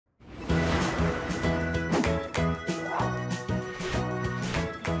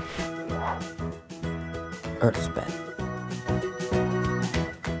EarthPen.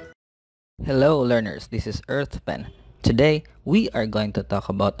 Hello learners, this is EarthPen. Today, we are going to talk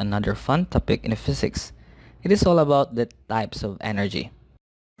about another fun topic in physics. It is all about the types of energy.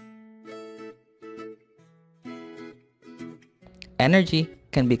 Energy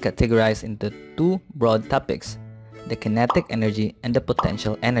can be categorized into two broad topics, the kinetic energy and the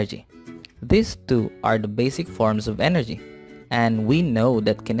potential energy. These two are the basic forms of energy, and we know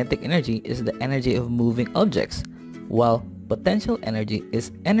that kinetic energy is the energy of moving objects, while potential energy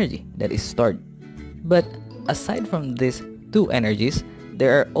is energy that is stored. But aside from these two energies,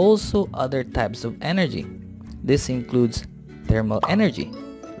 there are also other types of energy. This includes thermal energy,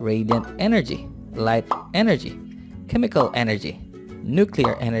 radiant energy, light energy, chemical energy,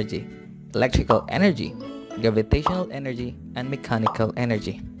 nuclear energy, electrical energy, gravitational energy, and mechanical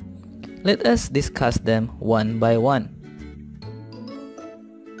energy. Let us discuss them one by one.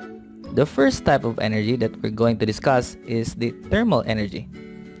 The first type of energy that we're going to discuss is the thermal energy.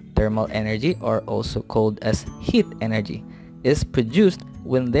 Thermal energy, or also called as heat energy, is produced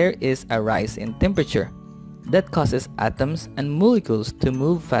when there is a rise in temperature that causes atoms and molecules to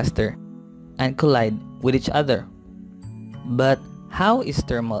move faster and collide with each other. But how is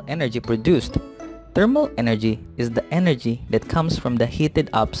thermal energy produced? Thermal energy is the energy that comes from the heated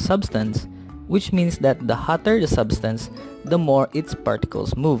up substance, which means that the hotter the substance, the more its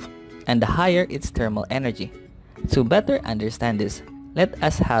particles move, and the higher its thermal energy. To better understand this, let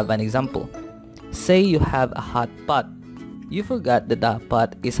us have an example. Say you have a hot pot. You forgot that the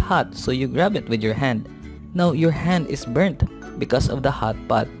pot is hot, so you grab it with your hand. Now your hand is burnt because of the hot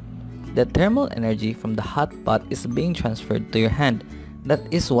pot. The thermal energy from the hot pot is being transferred to your hand. That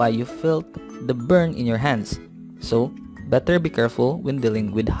is why you felt the burn in your hands. So, better be careful when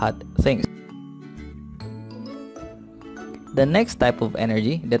dealing with hot things. The next type of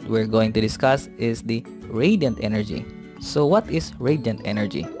energy that we're going to discuss is the radiant energy. So what is radiant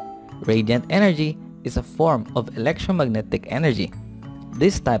energy? Radiant energy is a form of electromagnetic energy.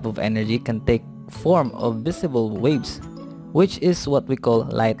 This type of energy can take form of visible waves, which is what we call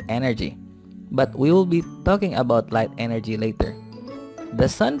light energy. But we will be talking about light energy later. The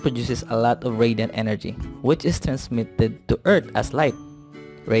sun produces a lot of radiant energy, which is transmitted to Earth as light.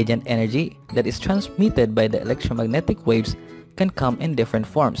 Radiant energy that is transmitted by the electromagnetic waves can come in different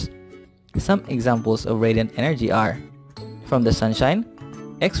forms. Some examples of radiant energy are from the sunshine,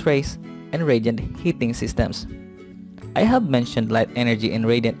 X-rays, and radiant heating systems. I have mentioned light energy and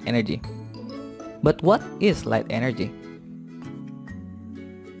radiant energy. But what is light energy?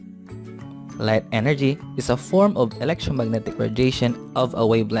 Light energy is a form of electromagnetic radiation of a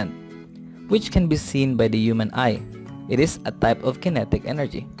wavelength, which can be seen by the human eye. It is a type of kinetic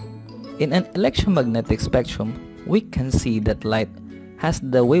energy. In an electromagnetic spectrum, we can see that light has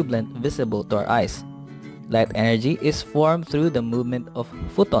the wavelength visible to our eyes. Light energy is formed through the movement of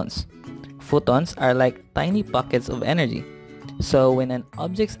photons. Photons are like tiny pockets of energy. So when an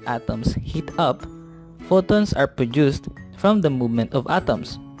object's atoms heat up, photons are produced from the movement of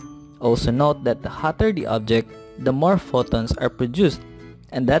atoms. Also note that the hotter the object, the more photons are produced,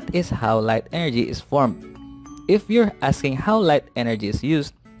 and that is how light energy is formed. If you're asking how light energy is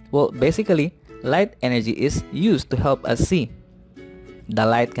used, well, basically, light energy is used to help us see. The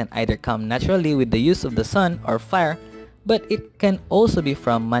light can either come naturally with the use of the sun or fire, but it can also be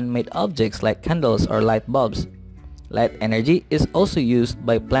from man-made objects like candles or light bulbs. Light energy is also used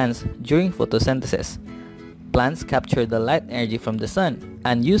by plants during photosynthesis. Plants capture the light energy from the sun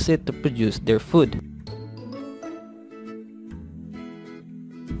and use it to produce their food.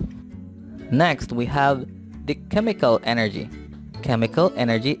 Next, we have the chemical energy. Chemical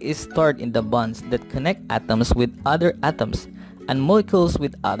energy is stored in the bonds that connect atoms with other atoms and molecules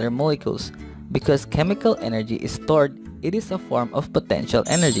with other molecules. Because chemical energy is stored, it is a form of potential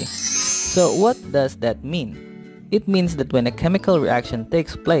energy. So what does that mean? It means that when a chemical reaction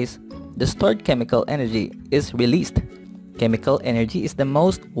takes place, the stored chemical energy is released. Chemical energy is the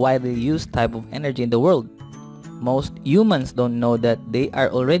most widely used type of energy in the world. Most humans don't know that they are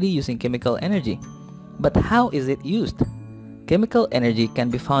already using chemical energy. But how is it used? Chemical energy can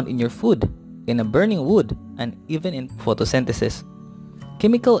be found in your food, in a burning wood, and even in photosynthesis.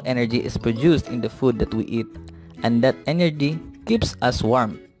 Chemical energy is produced in the food that we eat, and that energy keeps us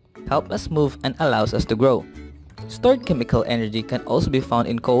warm, helps us move, and allows us to grow. Stored chemical energy can also be found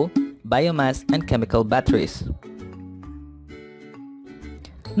in coal, biomass, and chemical batteries.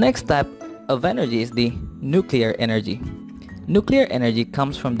 Next type of energy is the nuclear energy. Nuclear energy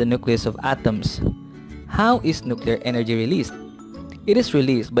comes from the nucleus of atoms. How is nuclear energy released? It is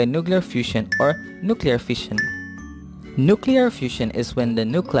released by nuclear fusion or nuclear fission. Nuclear fusion is when the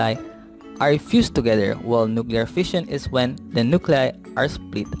nuclei are fused together, while nuclear fission is when the nuclei are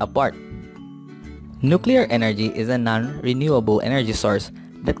split apart. Nuclear energy is a non-renewable energy source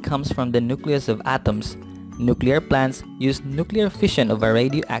that comes from the nucleus of atoms. Nuclear plants use nuclear fission of a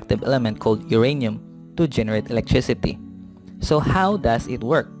radioactive element called uranium to generate electricity. So how does it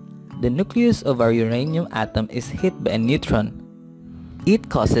work? The nucleus of our uranium atom is hit by a neutron. It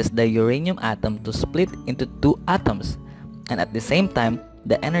causes the uranium atom to split into two atoms, and at the same time,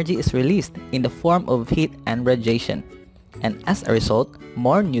 the energy is released in the form of heat and radiation. And as a result,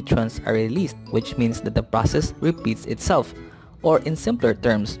 more neutrons are released, which means that the process repeats itself. Or in simpler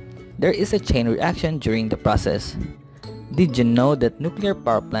terms, there is a chain reaction during the process. Did you know that nuclear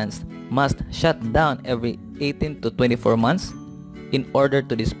power plants must shut down every 18 to 24 months in order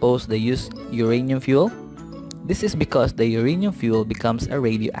to dispose the used uranium fuel? This is because the uranium fuel becomes a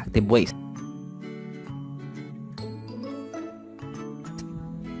radioactive waste.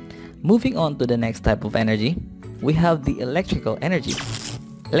 Moving on to the next type of energy, we have the electrical energy.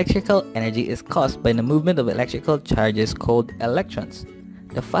 Electrical energy is caused by the movement of electrical charges called electrons.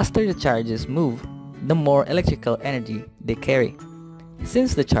 The faster the charges move, the more electrical energy they carry.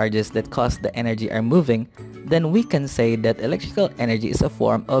 Since the charges that cause the energy are moving, then we can say that electrical energy is a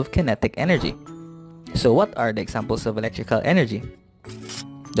form of kinetic energy. So what are the examples of electrical energy?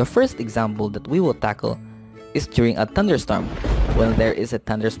 The first example that we will tackle is during a thunderstorm. When there is a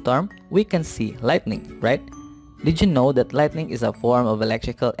thunderstorm, we can see lightning, right? Did you know that lightning is a form of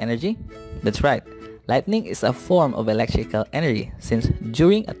electrical energy? That's right. Lightning is a form of electrical energy since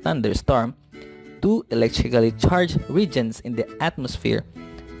during a thunderstorm, two electrically charged regions in the atmosphere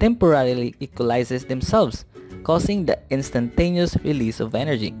temporarily equalizes themselves, causing the instantaneous release of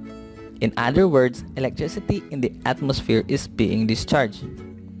energy. In other words, electricity in the atmosphere is being discharged.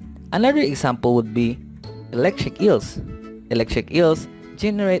 Another example would be electric eels. Electric eels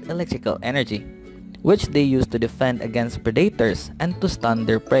generate electrical energy, which they use to defend against predators and to stun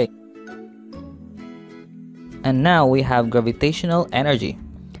their prey. And now we have gravitational energy.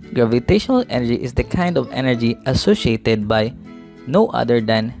 Gravitational energy is the kind of energy associated by no other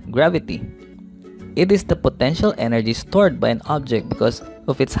than gravity. It is the potential energy stored by an object because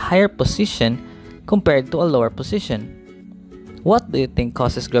of its higher position compared to a lower position. What do you think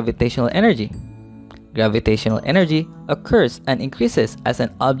causes gravitational energy? Gravitational energy occurs and increases as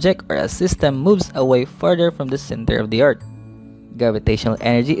an object or a system moves away further from the center of the Earth. Gravitational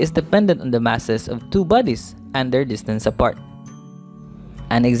energy is dependent on the masses of two bodies and their distance apart.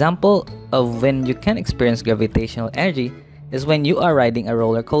 An example of when you can experience gravitational energy is when you are riding a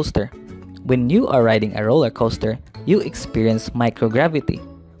roller coaster. When you are riding a roller coaster, you experience microgravity,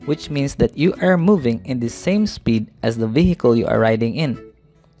 which means that you are moving in the same speed as the vehicle you are riding in.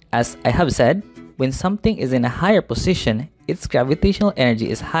 As I have said, when something is in a higher position, its gravitational energy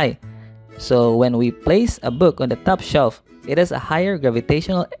is high. So when we place a book on the top shelf, it has a higher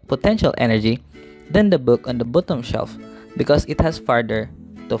gravitational potential energy than the book on the bottom shelf because it has farther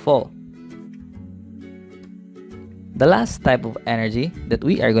to fall. The last type of energy that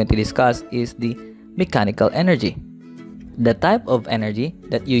we are going to discuss is the mechanical energy. The type of energy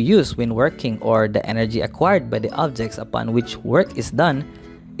that you use when working or the energy acquired by the objects upon which work is done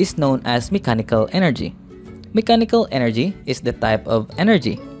is known as mechanical energy. Mechanical energy is the type of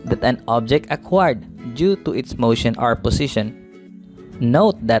energy that an object acquired due to its motion or position.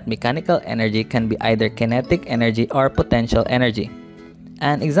 Note that mechanical energy can be either kinetic energy or potential energy.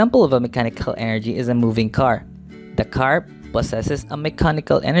 An example of a mechanical energy is a moving car. The car possesses a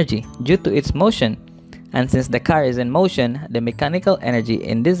mechanical energy due to its motion, and since the car is in motion, the mechanical energy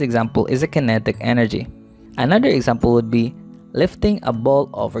in this example is a kinetic energy. Another example would be lifting a ball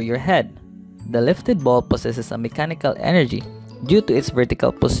over your head. The lifted ball possesses a mechanical energy due to its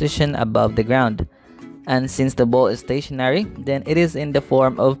vertical position above the ground. And since the ball is stationary, then it is in the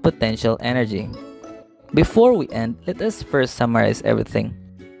form of potential energy. Before we end, let us first summarize everything.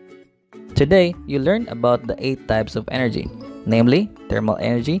 Today, you learned about the 8 types of energy, namely thermal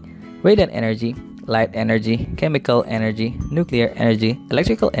energy, radiant energy, light energy, chemical energy, nuclear energy,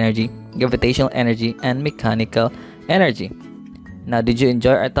 electrical energy, gravitational energy, and mechanical energy. Now, did you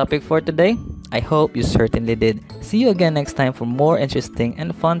enjoy our topic for today? I hope you certainly did. See you again next time for more interesting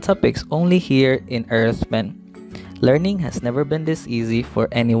and fun topics only here in EarthPen. Learning has never been this easy for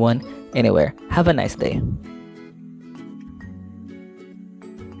anyone, anywhere. Have a nice day.